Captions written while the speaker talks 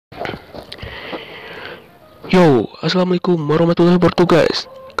Yo, assalamualaikum warahmatullahi wabarakatuh guys.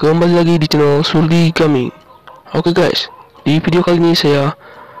 Kembali lagi di channel Surdi Gaming. Oke guys, di video kali ini saya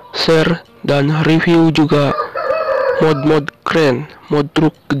share dan review juga mod-mod keren, mod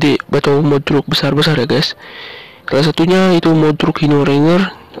truk gede atau mod truk besar-besar ya guys. Salah satunya itu mod truk Hino Ranger,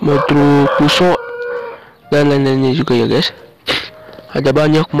 mod truk Fuso dan lain-lainnya juga ya guys. Ada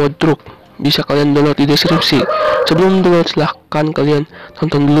banyak mod truk, bisa kalian download di deskripsi. Sebelum download silahkan kalian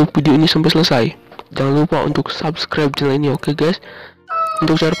tonton dulu video ini sampai selesai. Jangan lupa untuk subscribe channel ini, oke guys.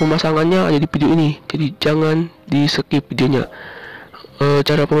 Untuk cara pemasangannya ada di video ini, jadi jangan di skip videonya.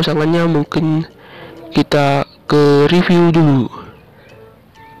 Cara pemasangannya mungkin kita ke review dulu.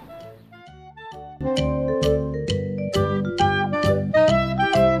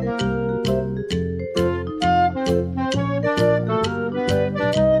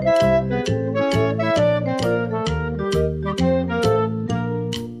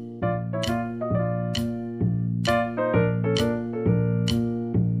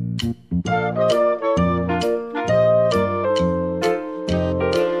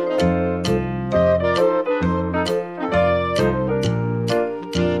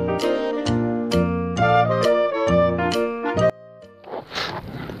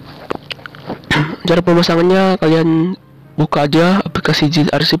 Cara pemasangannya, kalian buka aja aplikasi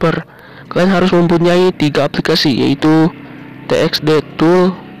Zip Receiver. Kalian harus mempunyai 3 aplikasi, yaitu TXD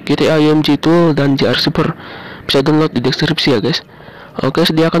Tool, GTA IMG Tool, dan Zip Receiver. Bisa download di deskripsi ya guys. Oke,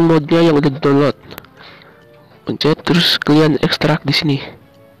 sediakan modnya yang udah di download. Pencet terus kalian ekstrak di sini.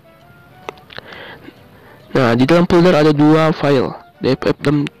 Nah, di dalam folder ada 2 file, DFF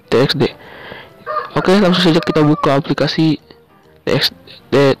dan TXD. Oke, langsung saja kita buka aplikasi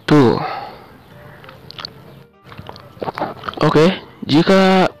TXD Tool. Oke,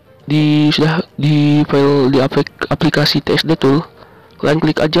 jika sudah di file di aplikasi TXD Tool, kalian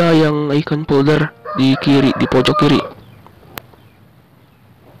klik aja yang icon folder di kiri, di pojok kiri.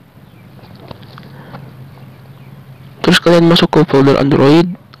 Terus kalian masuk ke folder Android,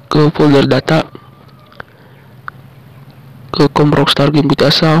 ke folder data, ke Rockstar Game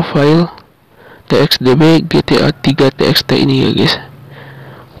Bitasa, file txdb GTA 3 txt ini ya guys.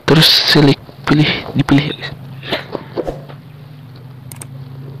 Terus dipilih ya guys.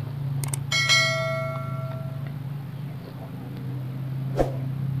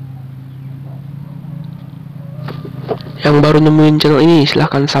 Yang baru nemuin channel ini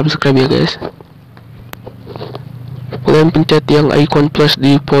silahkan subscribe ya guys. Kalian pencet yang icon plus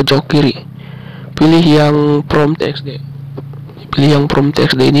di pojok kiri, pilih yang from TXD,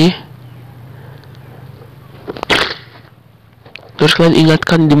 ini. Terus kalian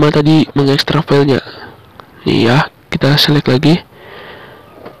ingatkan di mana tadi mengekstrak filenya. Nih ya, kita select lagi,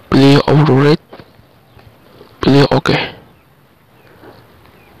 pilih override, pilih OK.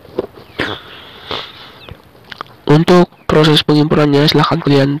 Untuk proses pengimportannya silahkan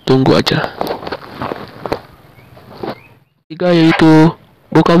kalian tunggu aja. Tiga, yaitu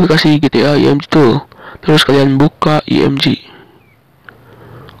buka aplikasi GTA IMG Tool, terus kalian buka IMG,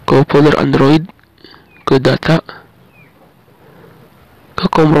 ke folder Android, ke data, ke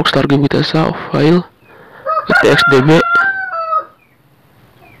Rockstar Game Bitasa, file, ke TXDB,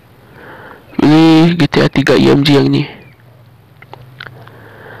 pilih GTA 3 IMG yang ini.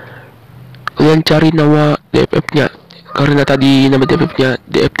 Kalian cari nama DFF-nya, karena tadi nama DFF-nya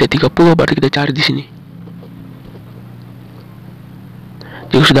DFT30, berarti kita cari di sini.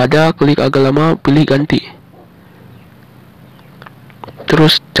 Jika sudah ada, klik agak lama, pilih ganti.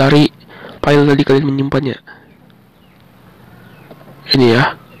 Terus cari file tadi kalian menyimpannya. Ini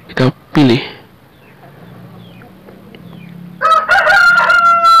ya, kita pilih.